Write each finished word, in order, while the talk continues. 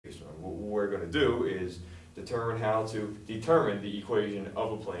going to do is determine how to determine the equation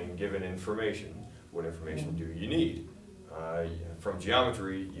of a plane given information. What information do you need? From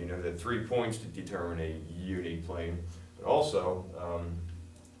geometry, you know that 3 points to determine a unique plane, but also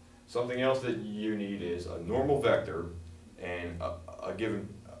something else that you need is a normal vector and a given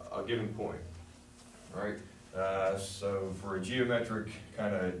point. All right. So for a geometric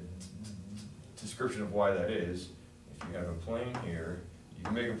kind of description of why that is, if you have a plane here, you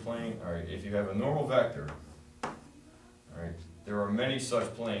can make a plane. All right. If you have a normal vector, all right, there are many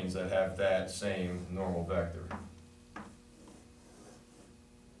such planes that have that same normal vector.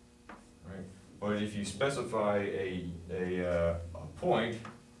 Right. But if you specify a point,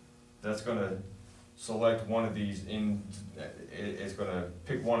 that's going to select one of these it's going to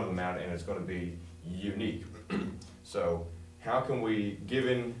pick one of them out and it's going to be unique. So how can we,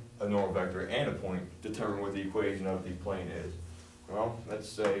 given a normal vector and a point, determine what the equation of the plane is? Well, let's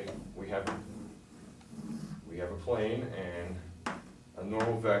say we have a plane and a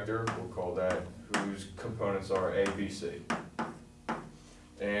normal vector, we'll call that, whose components are A, B, C.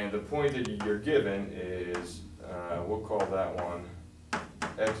 And the point that you're given is, we'll call that one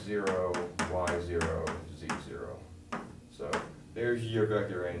x0, y0, z0. So there's your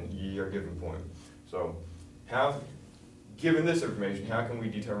vector and your given point. So given this information, how can we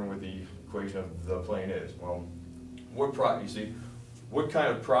determine what the equation of the plane is? Well, what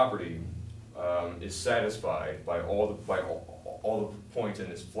kind of property is satisfied by all the points in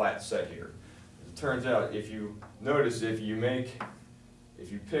this flat set here? It turns out, if you notice, if you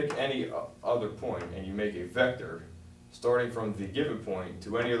pick any other point and you make a vector starting from the given point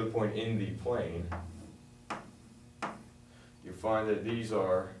to any other point in the plane, you find that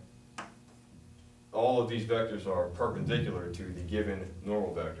all of these vectors are perpendicular to the given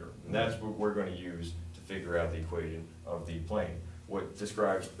normal vector. And that's what we're going to use to figure out the equation of the plane. What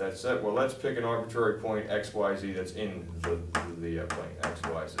describes that set? Well, let's pick an arbitrary point x, y, z that's in the plane, x,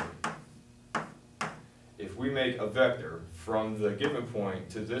 y, z. If we make a vector from the given point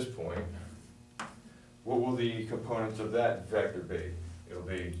to this point, what will the components of that vector be? It'll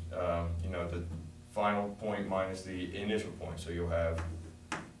be, the final point minus the initial point. So you'll have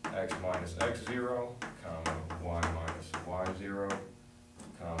x minus x0, comma, y minus y0,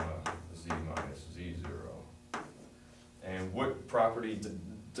 comma, z minus z0. And what property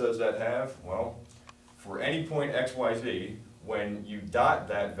does that have? Well, for any point x, y, z, when you dot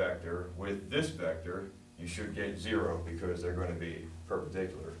that vector with this vector, you should get 0 because they're going to be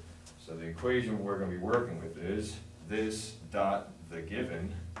perpendicular. So the equation we're going to be working with is this dot the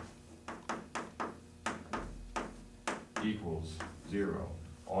given equals 0.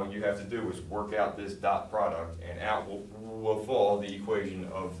 All you have to do is work out this dot product, and out will fall the equation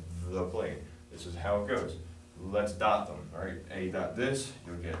of the plane. This is how it goes. Let's dot them. All right, a dot this,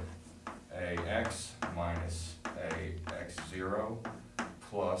 you'll get ax minus ax0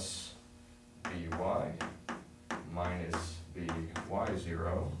 plus by minus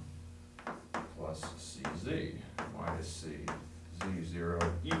by0 plus cz minus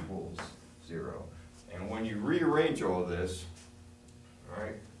cz0 equals 0. And when you rearrange all this, all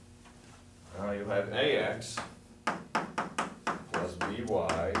right, you'll have ax plus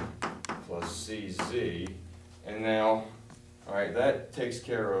by plus cz, and now, all right, that takes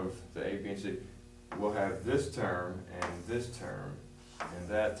care of the a, b, and c. We'll have this term and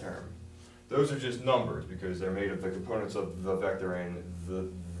that term. Those are just numbers because they're made of the components of the vector and the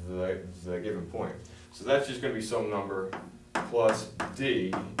given point. So that's just going to be some number plus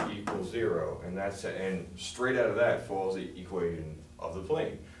d equals 0, and straight out of that falls the equation of the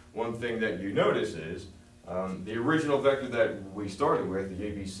plane. One thing that you notice is the original vector that we started with, the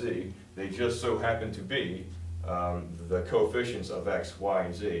ABC, they just so happen to be the coefficients of x, y,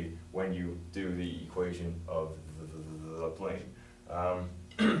 and z when you do the equation of the plane.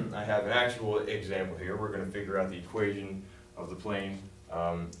 I have an actual example here. We're going to figure out the equation of the plane,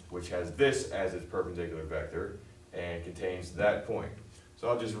 which has this as its perpendicular vector and contains that point. So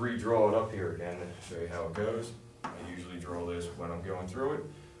I'll just redraw it up here again to show you how it goes. I usually draw this when I'm going through it.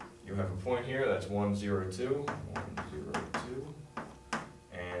 You have a point here, that's 1, 0, 2, 1, 0, 2,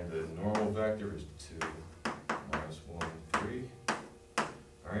 and the normal vector is 2, minus 1, 3.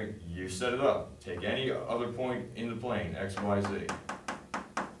 All right, you set it up. Take any other point in the plane, x, y, z.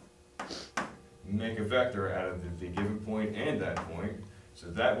 Make a vector out of the given point and that point.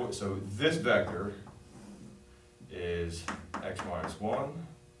 So this vector is x minus 1,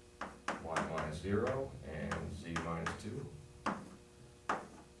 y minus 0, and z minus 2.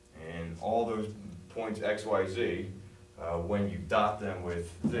 And all those points x, y, z, when you dot them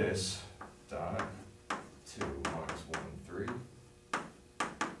with this dot, 2 minus 1, 3,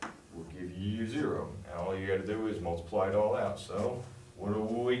 will give gotta do is multiply it all out. So what do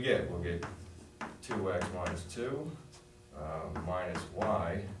we get? We'll get 2x minus 2 minus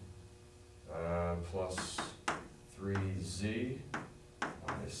y plus 3z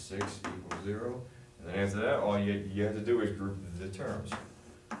minus 6 equals 0. And then after that, all you have to do is group the terms.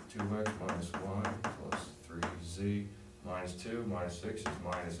 2x minus y plus 3z minus 2 minus 6 is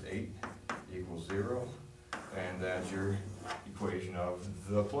minus 8 equals 0. And that's your equation of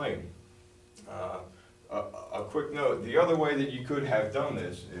the plane. A quick note, the other way that you could have done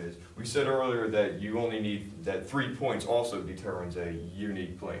this is, we said earlier that you only need, that 3 points also determines a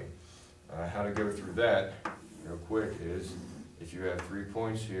unique plane. How to go through that real quick is, if you have 3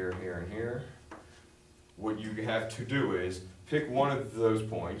 points here, here, and here, what you have to do is pick one of those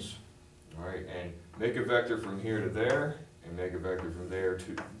points, all right, and make a vector from here to there, and make a vector from there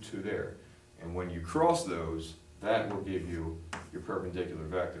to there. And when you cross those, that will give you your perpendicular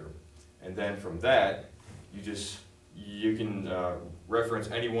vector. And then from that, you can reference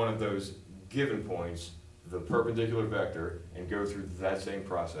any one of those given points, the perpendicular vector, and go through that same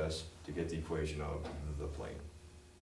process to get the equation of the plane.